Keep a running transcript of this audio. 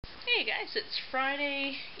Hey guys, it's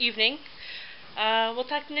Friday evening. Well,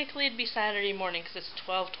 technically it'd be Saturday morning because it's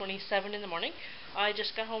 12:27 in the morning. I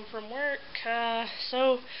just got home from work, so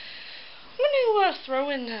I'm going to throw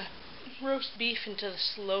in the roast beef into the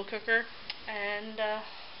slow cooker and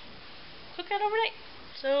cook that overnight.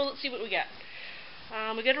 So let's see what we got.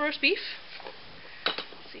 We got a roast beef.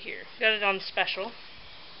 Let's see here. Got it on special.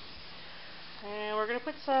 And we're going to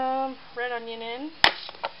put some red onion in.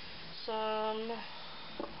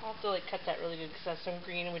 I'll have to cut that really good because that's some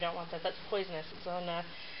green and we don't want that. That's poisonous. It's on,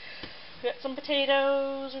 we got some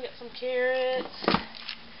potatoes, we got some carrots,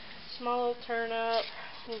 small little turnip,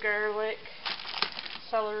 some garlic,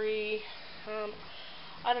 celery.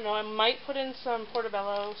 I don't know, I might put in some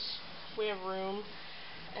portobellos if we have room.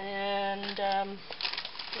 And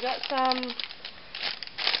we got some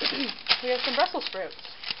Brussels sprouts.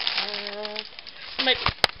 Might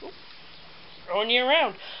be throwing you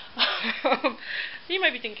around. You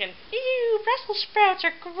might be thinking, ew, Brussels sprouts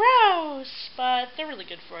are gross, but they're really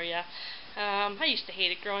good for you. I used to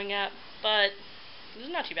hate it growing up, but this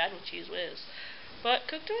is not too bad with Cheese Whiz. But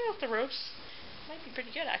cooked in with the roast might be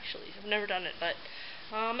pretty good, actually. I've never done it, but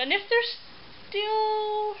and if there's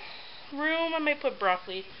still room, I might put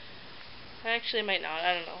broccoli. Actually, I might not.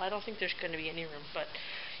 I don't know. I don't think there's going to be any room, but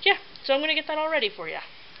yeah. So I'm going to get that all ready for you.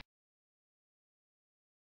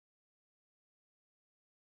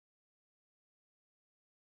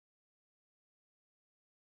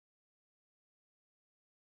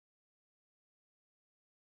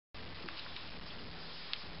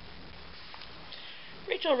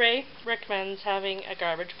 Rachel Ray recommends having a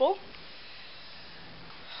garbage bowl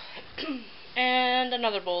and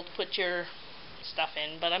another bowl to put your stuff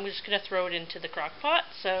in, but I'm just going to throw it into the crock pot.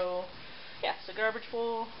 So yeah, so garbage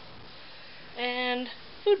bowl and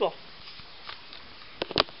food bowl.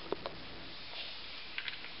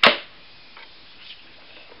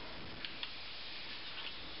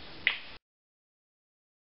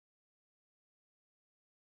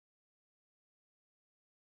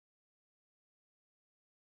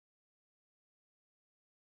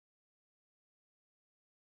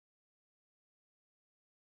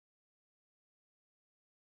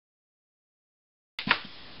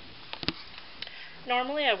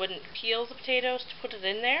 Normally I wouldn't peel the potatoes to put it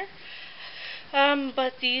in there,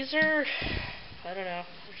 but these are, I don't know,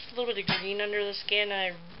 there's a little bit of green under the skin.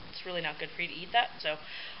 It's really not good for you to eat that, so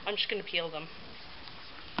I'm just going to peel them.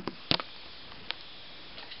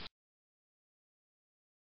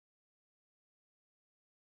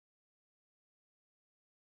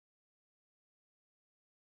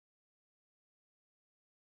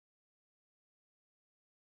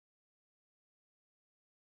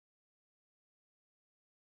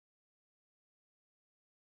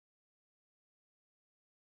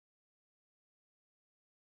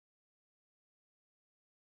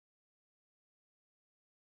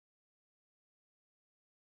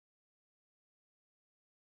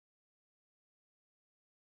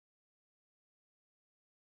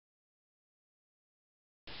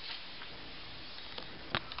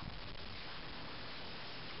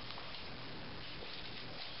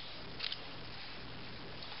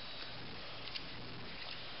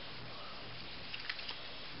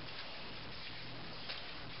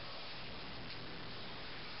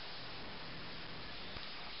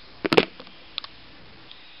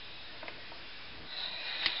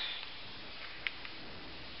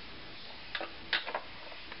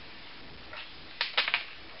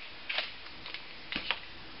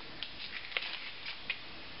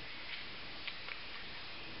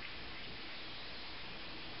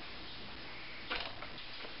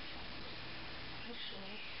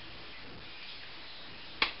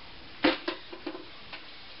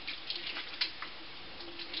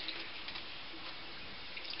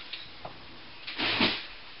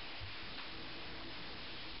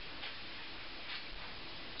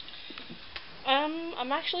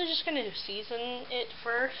 I'm actually just going to season it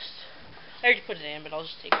first. I already put it in, but I'll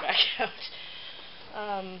just take it back out.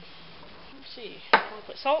 Let's see. I'm going to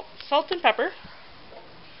put salt and pepper.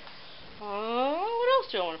 What else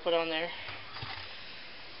do I want to put on there?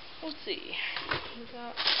 Let's see.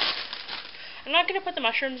 I'm not going to put the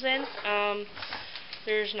mushrooms in.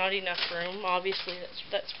 There's not enough room. Obviously,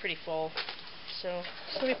 that's pretty full. So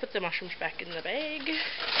let me put the mushrooms back in the bag. Let's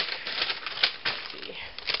see.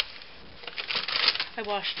 I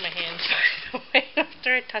washed my hands by the way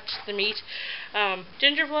after I touched the meat.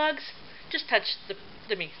 Ginger vlogs, just touch the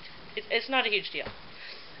meat. It's not a huge deal.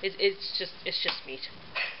 It's just meat.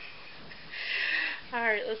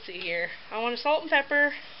 Alright, let's see here. I want a salt and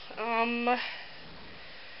pepper. What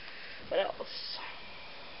else?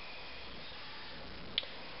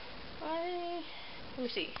 let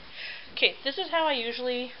me see. Okay, this is how I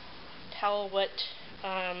usually tell what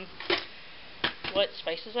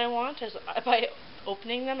spices I want, is by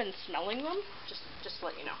opening them and smelling them. Just to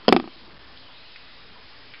let you know. So,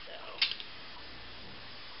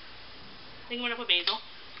 I think I'm gonna put basil.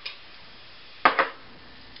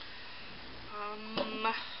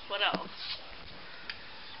 What else?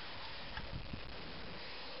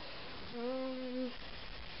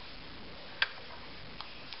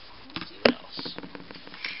 Let's see what else.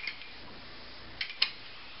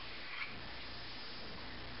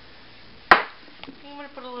 I'm going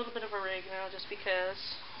to put a little bit of oregano just because.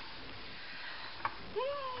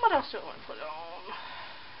 What else do I want to put on?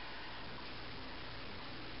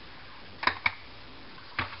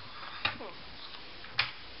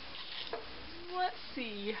 Let's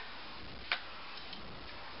see.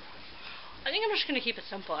 I think I'm just going to keep it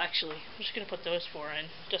simple, actually. I'm just going to put those 4 in,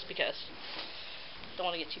 just because. Don't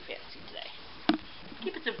want to get too fancy today.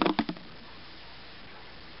 Keep it simple.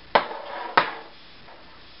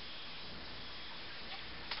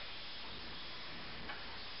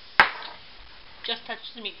 Just touch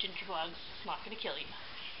the meat, ginger bugs. It's not going to kill you.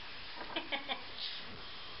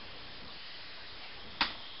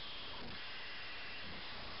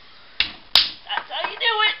 That's how you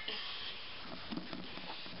do it.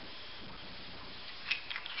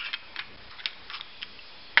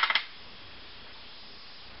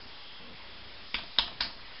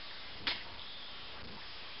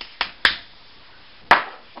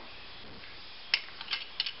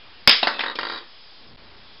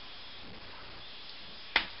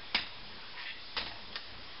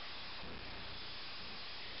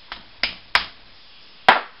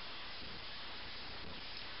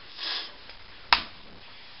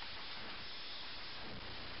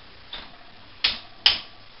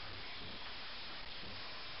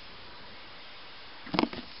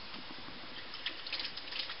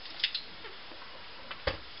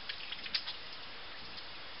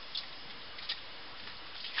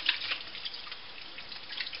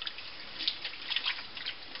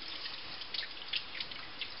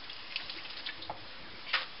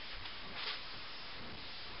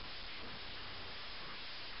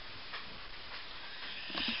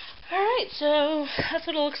 Alright, so that's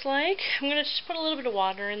what it looks like. I'm going to just put a little bit of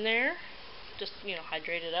water in there. Just,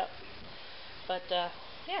 hydrate it up. But,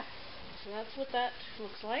 yeah. So that's what that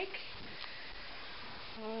looks like.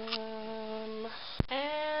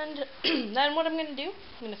 And then what I'm going to do,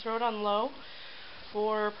 I'm going to throw it on low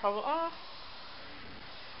for probably, I'm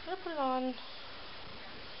going to put it on,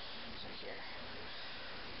 here.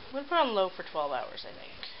 I'm going to put it on low for 12 hours, I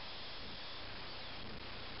think.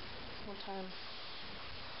 One time.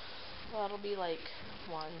 Well, that'll be like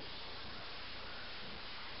 1.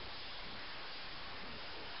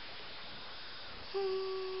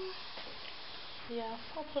 Yeah,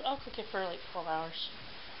 I'll cook it for like 12 hours.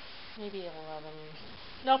 Maybe 11.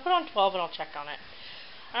 No, I'll put on 12 and I'll check on it.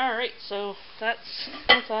 Alright, so that's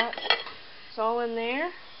that. It's all in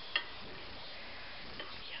there.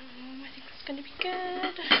 Yum, I think it's gonna be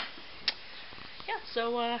good. Yeah,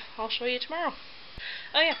 so I'll show you tomorrow.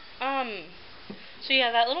 Oh yeah, so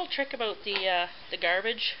yeah, that little trick about the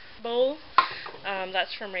garbage bowl,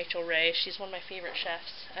 that's from Rachel Ray. She's one of my favorite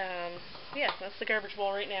chefs. Yeah, that's the garbage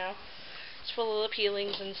bowl right now. It's full of little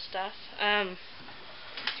peelings and stuff.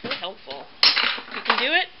 It's really helpful. If you can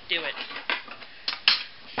do it, do it.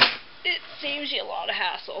 It saves you a lot of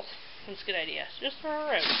hassle. It's a good idea. So just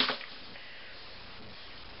throw it out.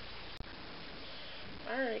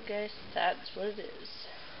 Alright guys, that's what it is.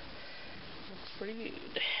 Looks pretty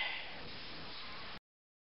good.